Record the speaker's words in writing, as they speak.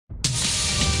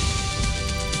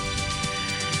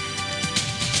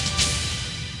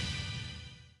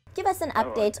us an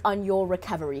update on your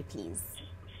recovery, please.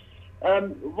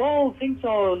 Well, things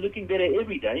are looking better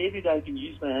every day. Every day I can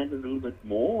use my hand a little bit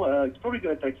more. It's probably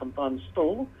going to take some time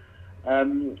still.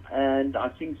 And I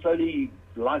think slowly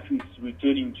life is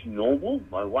returning to normal.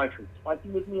 My wife is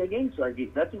fighting with me again, so I guess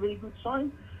that's a very good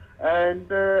sign. And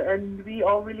we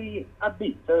are really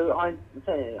upbeat. So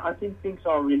I think things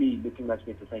are really looking much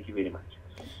better. Thank you very much.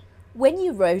 When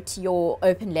you wrote your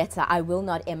open letter, I will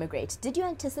not emigrate, did you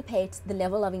anticipate the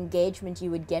level of engagement you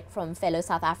would get from fellow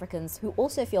South Africans who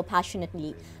also feel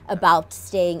passionately about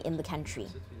staying in the country?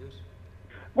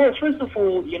 Well, first of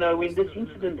all, you know, when this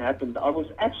incident happened, I was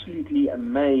absolutely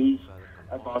amazed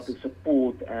about the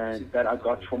support that I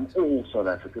got from all South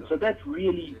Africans. So that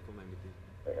really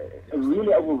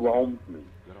overwhelmed me.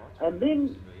 And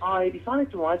then I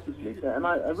decided to write this letter, and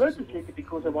I wrote this letter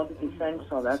because I wanted to thank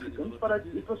South Africans, but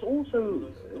it was also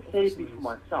therapy for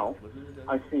myself,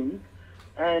 I think.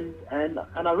 And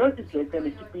I wrote this letter, and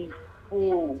it took me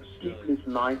 4 sleepless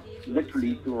nights,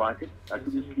 literally, to write it. I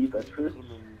couldn't sleep at first.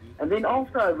 And then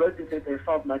after I wrote this letter, I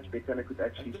felt much better, and I could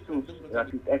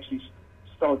actually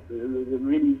start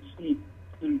really sleep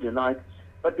through the night.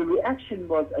 But the reaction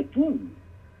was, again,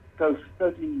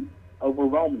 totally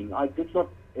overwhelming. I did not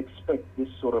expect this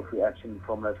sort of reaction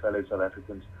from my fellow South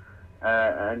Africans,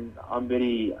 and I'm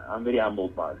very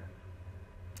humbled by it.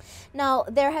 Now,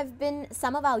 there have been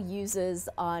some of our users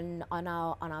on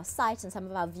our site and some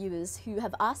of our viewers who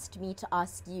have asked me to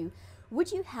ask you,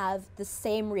 would you have the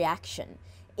same reaction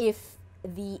if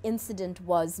the incident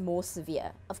was more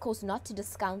severe? Of course, not to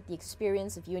discount the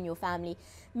experience of you and your family.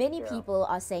 Many people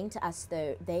are saying to us,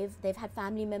 though, they've had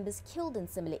family members killed in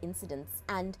similar incidents,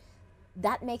 and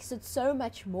that makes it so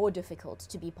much more difficult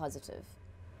to be positive.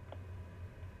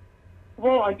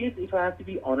 Well, I guess if I have to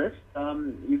be honest,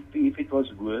 if it was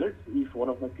worse, if one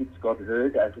of my kids got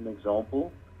hurt, as an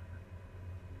example,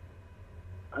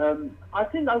 I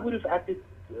think I would have acted.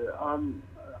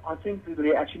 I think the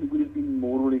reaction would have been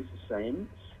more or less the same.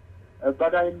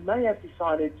 But I may have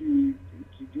decided to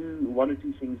do 1 or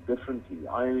 2 things differently.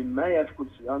 I may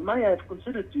have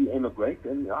considered to emigrate,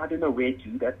 and I don't know where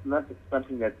to. That's not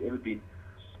something that's ever been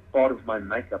part of my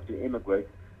makeup, to emigrate.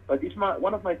 But if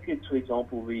one of my kids, for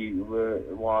example,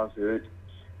 was hurt,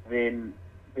 then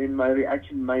my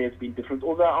reaction may have been different.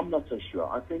 Although I'm not so sure.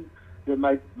 I think that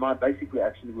my basic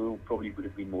reaction would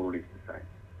have been more or less the same.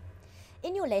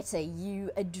 In your letter,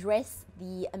 you address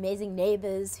the amazing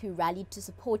neighbours who rallied to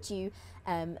support you,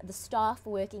 the staff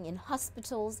working in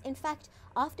hospitals. In fact,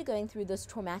 after going through this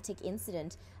traumatic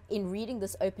incident, in reading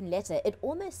this open letter, it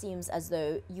almost seems as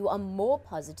though you are more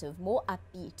positive, more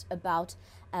upbeat about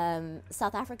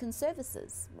South African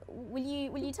services. Will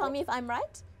you tell me if I'm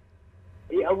right?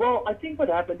 Yeah, well, I think what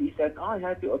happened is that I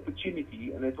had the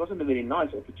opportunity, and it wasn't a very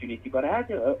nice opportunity, but I had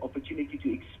the opportunity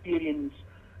to experience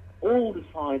all the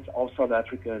sides of South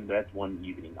Africa in that one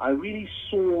evening. I really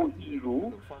saw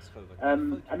evil,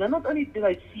 and not only did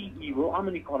I see evil, I'm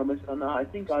an economist, and I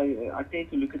think I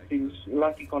tend to look at things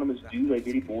like economists do. They're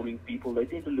very boring people. They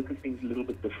tend to look at things a little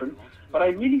bit different. But I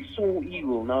really saw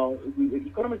evil. Now,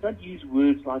 economists don't use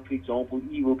words like, for example,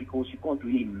 evil, because you can't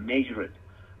really measure it.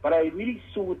 But I really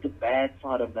saw the bad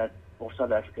side of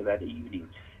South Africa that evening.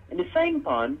 At the same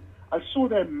time, I saw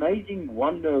the amazing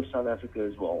wonder of South Africa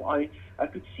as well. I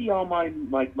could see how my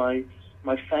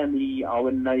family,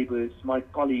 our neighbors, my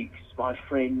colleagues, my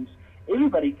friends,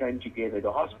 everybody came together.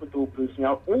 The hospital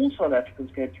personnel, all South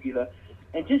Africans came together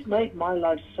and just made my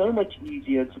life so much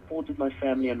easier and supported my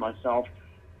family and myself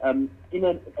in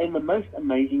the most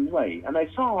amazing way. And I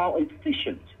saw how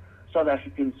efficient South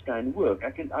Africans can work.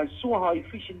 I saw how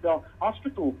efficient the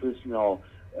hospital personnel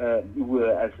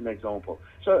were, as an example.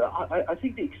 So I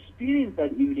think the experience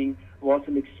that evening was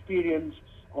an experience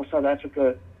of South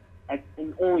Africa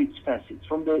in all its facets,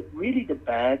 from the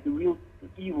bad, the real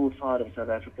evil side of South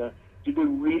Africa, to the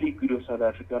really good of South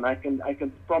Africa. And I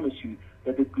can promise you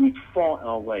that the good far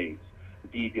outweighs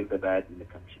the bad in the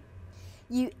country.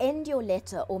 You end your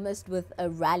letter almost with a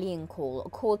rallying call, a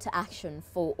call to action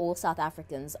for all South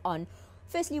Africans on,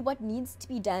 firstly, what needs to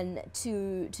be done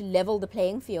to level the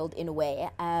playing field in a way,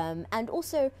 and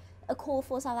also a call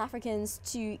for South Africans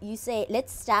to, you say,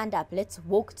 let's stand up, let's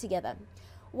walk together.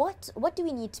 What do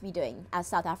we need to be doing as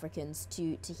South Africans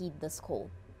to heed this call?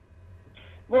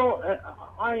 Well,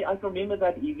 I remember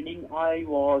that evening I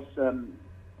was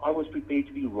prepared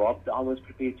to be robbed, I was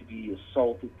prepared to be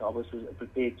assaulted, I was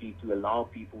prepared to allow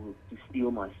people to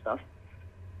steal my stuff.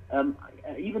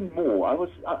 Even more,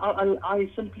 I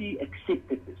simply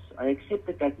accepted this. I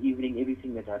accepted that evening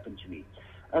everything that happened to me,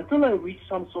 until I reached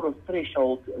some sort of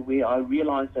threshold where I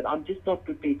realized that I'm just not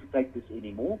prepared to take this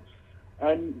anymore.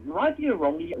 And rightly or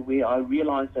wrongly, where I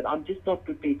realized that I'm just not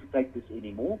prepared to take this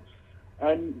anymore.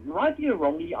 And rightly or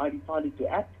wrongly, I decided to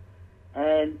act.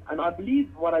 And I believe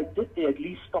what I did there at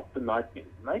least stopped the nightmare.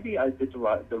 Maybe I did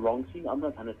the wrong thing. I'm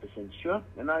not 100% sure.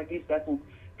 And I guess that will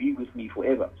be with me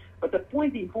forever. But the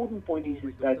important point is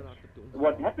that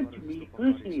what happened to me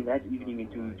personally that evening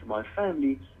and to my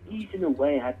family is in a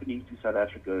way happening to South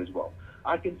Africa as well.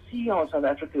 I can see how South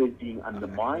Africa is being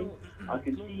undermined. I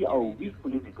can see our weak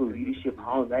political leadership,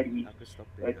 how that is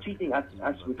treating us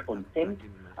with contempt.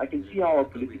 I can see how our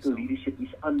political leadership is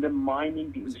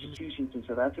undermining the institutions in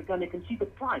South Africa, and I can see the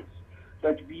price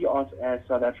that we as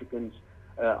South Africans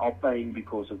are paying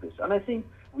because of this. And I think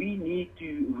we need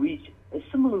to reach a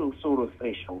similar sort of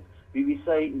threshold where we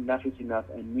say enough is enough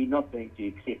and we're not going to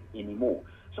accept anymore.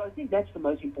 So I think that's the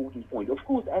most important point. Of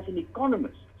course, as an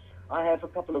economist, I have a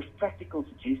couple of practical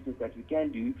suggestions that we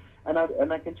can do, and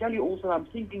I can tell you also I'm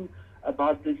thinking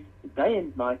about this day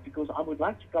and night because I would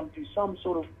like to come to some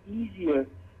sort of easier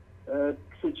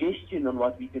suggestion on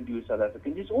what we can do as South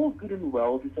Africans. It's all good and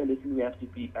well to say, listen, we have to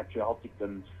be patriotic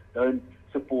and don't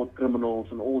support criminals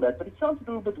and all that, but it sounds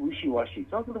a little bit wishy-washy. It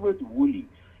sounds a little bit woolly.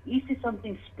 Is there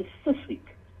something specific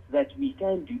that we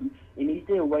can do, and is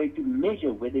there a way to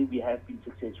measure whether we have been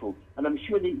successful? And I'm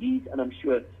sure there is, and I'm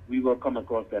sure we will come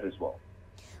across that as well.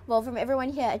 Well, from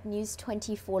everyone here at News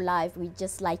 24 Live, we'd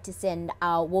just like to send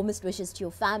our warmest wishes to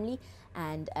your family,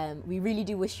 and we really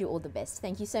do wish you all the best.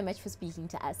 Thank you so much for speaking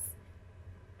to us.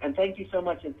 And thank you so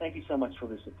much, and thank you so much for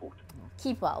the support.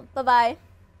 Keep well. Bye-bye.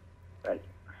 Right.